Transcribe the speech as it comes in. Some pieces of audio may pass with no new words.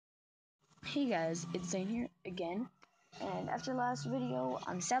Hey guys, it's Zane here again, and after last video,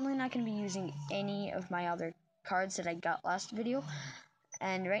 I'm sadly not going to be using any of my other cards that I got last video,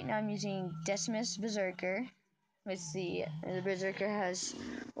 and right now I'm using Decimus Berserker. Let's see, the Berserker has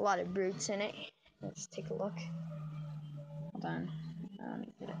a lot of brutes in it. Let's take a look. Hold on.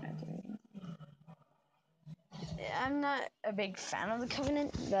 I'm not a big fan of the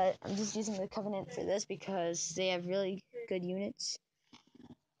Covenant, but I'm just using the Covenant for this because they have really good units.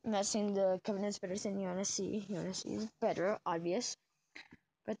 I'm not saying the Covenant's better than unsc. Unsc is better, obvious.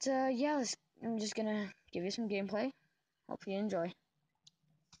 But yeah, I'm just gonna give you some gameplay. Hope you enjoy.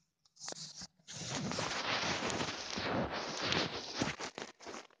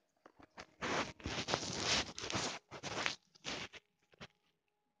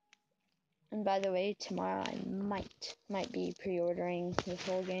 And by the way, tomorrow I might be pre-ordering the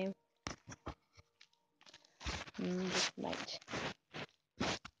full game. Just might.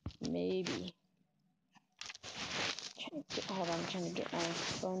 Maybe. Hold on, I'm trying to get my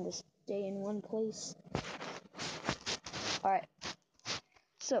phone to stay in one place. Alright.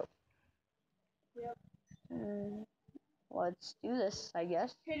 So. Yep. Let's do this, I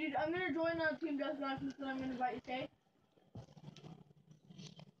guess. Hey dude, I'm gonna join Team Deathmatch and then I'm gonna invite you, okay?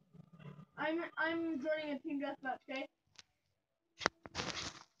 I'm joining a Team Deathmatch, okay?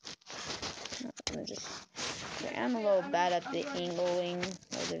 I'm a little bad at the angling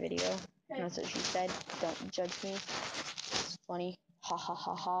of the video. Okay. That's what she said. Don't judge me. It's funny. Ha ha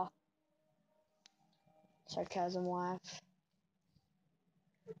ha ha. Sarcasm laugh.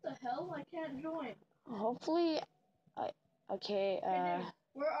 What the hell? I can't join. Hopefully, okay, hey dude,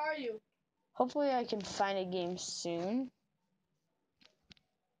 where are you? Hopefully I can find a game soon.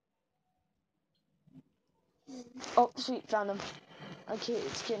 Oh, sweet, found them. Okay,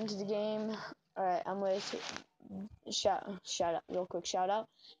 let's get into the game. Alright, I'm with shout out, real quick shout out.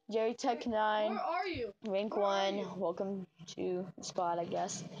 Jerry Tech 9. Where are you? Rank 1. Welcome to the squad, I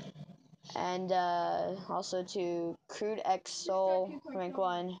guess. And also to Crude X Soul, rank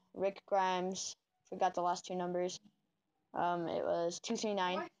 1. Rick Grimes, forgot the last two numbers. It was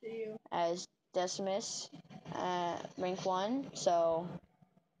 239 as Decimus, rank 1. So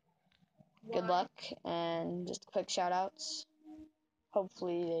good luck and just quick shout outs.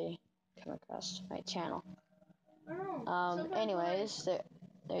 Hopefully they come across my channel. Anyways,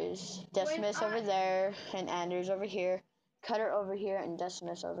 there's Decimus over there and Anders over here, Cutter over here, and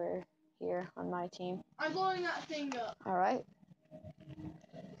Decimus over here on my team. I'm blowing that thing up. Alright.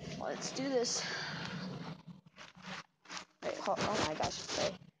 Let's do this. Wait, oh my gosh.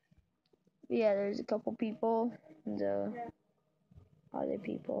 Wait. Yeah, there's a couple people. The other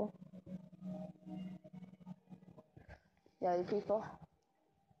people. The other people.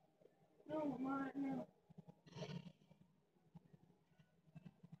 No.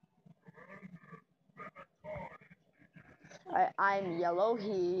 I'm yellow,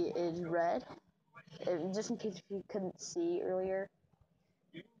 he is red. Just in case if you couldn't see earlier.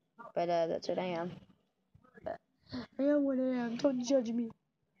 But that's what I am. I am what I am, don't judge me.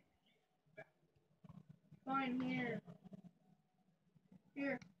 Fine, here.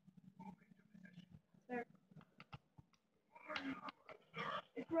 Here. There.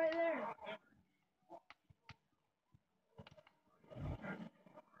 It's right there.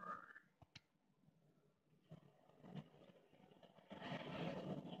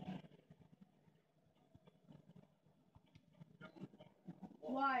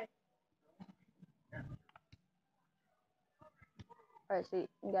 Why? Alright, sweet.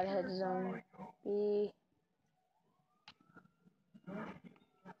 We gotta head to zone B.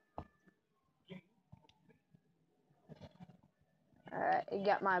 Alright, I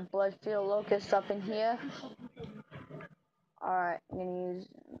got my Bloodfield Locust up in here. Alright, I'm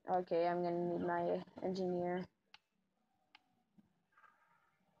gonna need my engineer.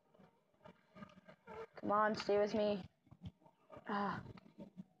 Come on, stay with me.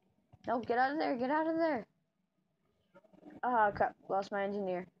 No, get out of there, get out of there. Crap, lost my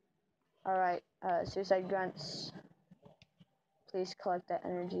engineer. Alright, Suicide Grunts. Please collect that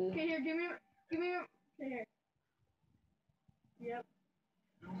energy. Okay, here, give me your, okay, here. Yep.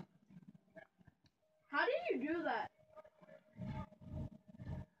 How did you do that?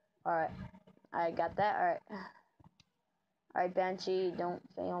 Alright, I got that, alright. Alright, Banshee, don't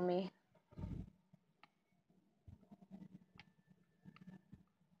fail me.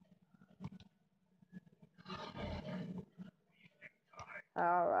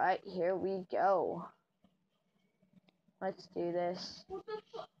 Alright, here we go. Let's do this. What the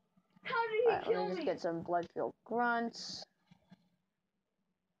fuck? How did he kill me? Let me just get some Bloodfield Grunts.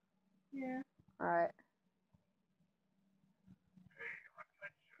 Yeah. Alright.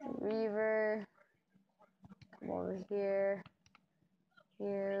 Reaver, come over here.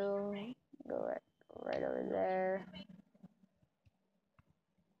 You go right over there.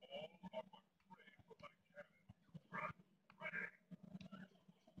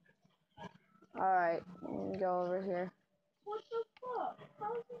 Alright, go over here. What the fuck?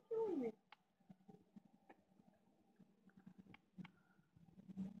 How is he killing me?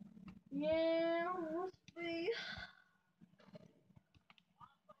 Yeah, must be.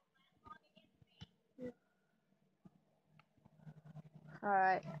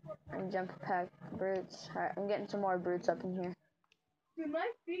 Alright, and jump pack brutes. Alright, I'm getting some more brutes up in here. Dude, my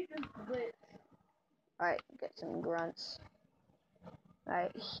feet just blitz. Alright, get some grunts.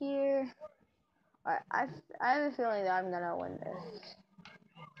 Right here. Alright, I have a feeling that I'm gonna win this.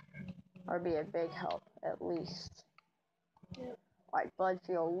 Or be a big help, at least. Yep. Alright,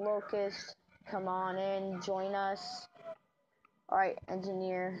 Bloodfield Locust, come on in, join us. Alright,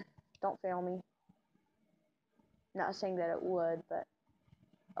 Engineer, don't fail me. Not saying that it would, but...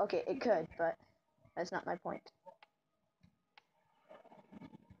 Okay, it could, but that's not my point.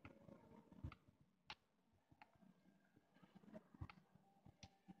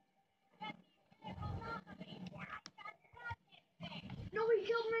 No, he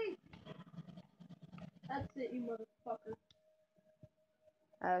killed me! That's it, you motherfucker.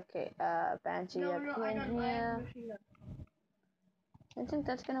 Okay, Banshee No, up I in have a here. machine gun. I think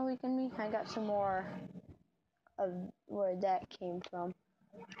that's gonna weaken me. I got some more of where that came from.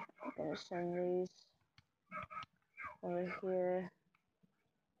 I'm gonna send these over here.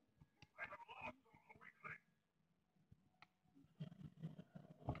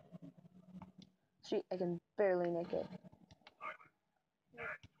 Sweet, I can barely nick it.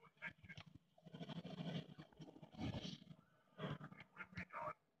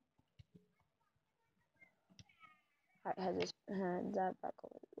 Alright, have this that back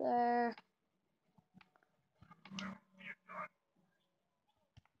over there.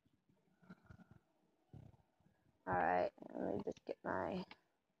 Alright, let me just get my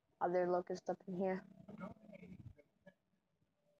other locust up in here.